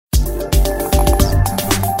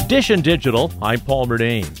Dish and Digital, I'm Paul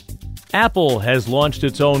Murnane. Apple has launched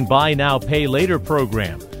its own Buy Now, Pay Later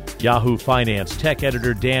program. Yahoo Finance tech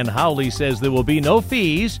editor Dan Howley says there will be no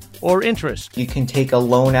fees or interest. You can take a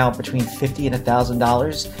loan out between $50 and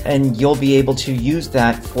 $1,000, and you'll be able to use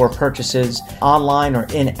that for purchases online or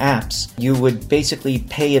in apps. You would basically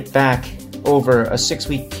pay it back over a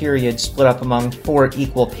 6-week period split up among 4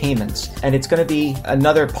 equal payments. And it's going to be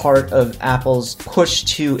another part of Apple's push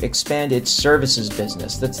to expand its services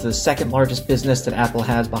business. That's the second largest business that Apple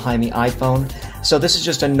has behind the iPhone. So this is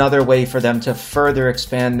just another way for them to further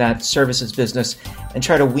expand that services business and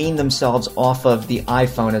try to wean themselves off of the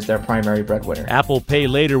iPhone as their primary breadwinner. Apple Pay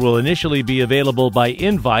Later will initially be available by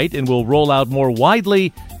invite and will roll out more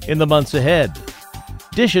widely in the months ahead.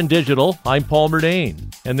 Dish and Digital, I'm Paul Murnane.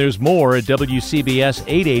 And there's more at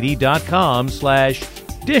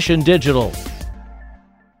WCBS880.com/Dish and Digital.